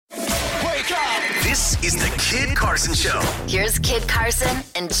This is the Kid Carson Show. Here's Kid Carson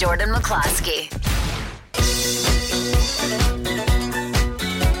and Jordan McCloskey.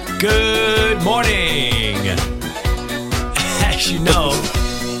 Good morning. As you know,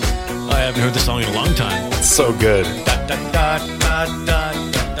 I haven't heard this song in a long time. It's so good. Da, da, da, da, da, da,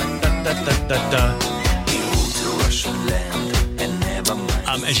 da, da, da, da.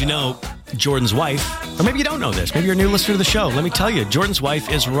 As you know, Jordan's wife, or maybe you don't know this, maybe you're a new listener to the show. Let me tell you, Jordan's wife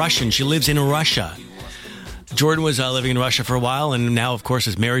is Russian. She lives in Russia. Jordan was living in Russia for a while, and now, of course,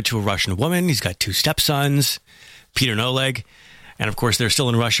 is married to a Russian woman. He's got 2 stepsons, Peter and Oleg. And, of course, they're still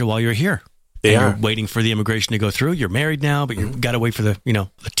in Russia while you're here. They are. You're waiting for the immigration to go through. You're married now, but you've got to wait for the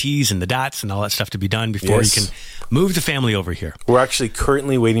T's and the dots and all that stuff to be done before you can move the family over here. We're actually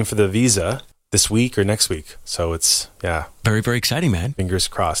currently waiting for the visa this week or next week. So it's, Very, very exciting, man. fingers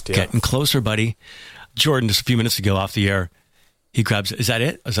crossed. Yeah. Getting closer, buddy. Jordan, just a few minutes ago off the air, he grabs, is that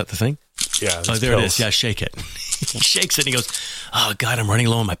it? Is that the thing? Yeah. Oh, there it is. Yeah, shake it. He shakes it and he goes, oh, God, I'm running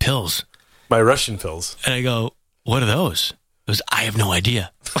low on my pills. My Russian pills. And I go, what are those? He goes, I have no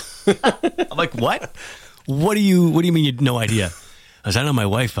idea. I'm like, what? What do you mean you have no idea? I was, I know my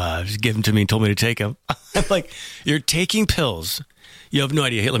wife just gave them to me and told me to take them. I'm like, you're taking pills. You have no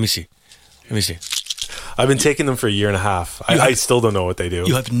idea. Hey, let me see. I've been taking them for a year and a half. I still don't know what they do.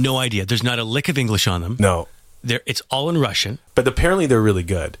 You have no idea. There's not a lick of English on them. No. It's all in Russian. But apparently they're really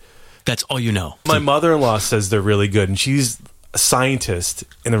good. That's all you know. My mother-in-law says they're really good, and she's a scientist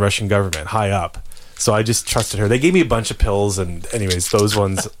in the Russian government, high up. So I just trusted her. They gave me a bunch of pills, and anyways, those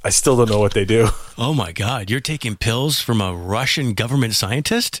ones, I still don't know what they do. Oh my God, you're taking pills from a Russian government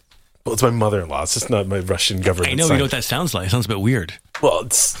scientist? Well, it's my mother-in-law. It's just not my Russian government I know, scientist. you know what that sounds like. It sounds a bit weird. Well,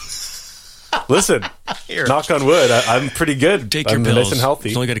 listen, knock on wood, I'm pretty good. Take your I'm pills. nice and healthy.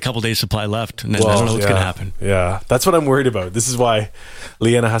 It's only got a couple days supply left, and I don't know what's going to happen. Yeah, that's what I'm worried about. This is why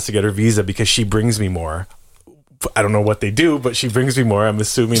Leanna has to get her visa, because she brings me more. I don't know what they do, but she brings me more. I'm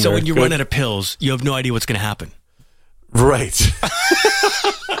assuming. So when you run out of pills, you have no idea what's going to happen. Right.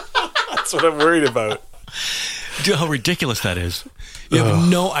 That's what I'm worried about. Do you know how ridiculous that is? You have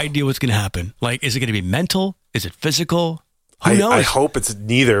no idea what's going to happen. Like, is it going to be mental? Is it physical? Who knows? I hope it's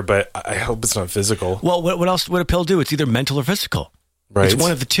neither, but I hope it's not physical. Well, what else would a pill do? It's either mental or physical. Right. It's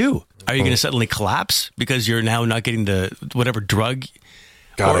one of the two. Are you going to suddenly collapse because you're now not getting the whatever drug?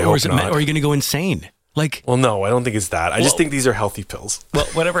 God, I hope not. Or are you going to go insane? Like, well, no, I don't think it's that. I just think these are healthy pills. Well,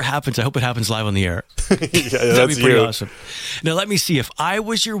 whatever happens, I hope it happens live on the air. That'd be pretty awesome. Now, let me see. If I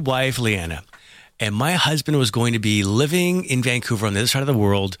was your wife, Leanna, and my husband was going to be living in Vancouver on the other side of the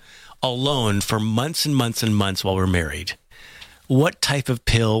world alone for months and months and months while we're married, what type of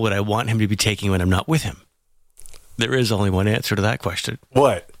pill would I want him to be taking when I'm not with him? There is only one answer to that question.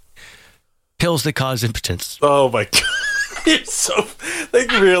 What? Pills that cause impotence. Oh, my God. You're so,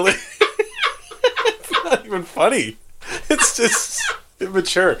 like, really? It's not even funny. It's just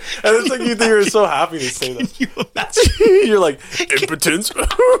immature. And it's like you were so happy to say that. Can you imagine? You're like, impotence?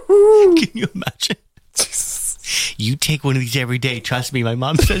 Can you imagine? You take one of these every day. Trust me, my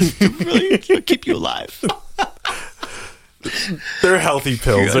mom says it'll keep you alive. They're healthy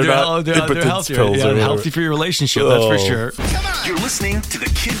pills. They're not impotence healthier. pills. Yeah, healthy for your relationship, that's for sure. You're listening to the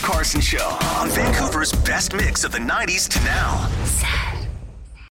Kid Carson Show on Vancouver's best mix of the 90s to now.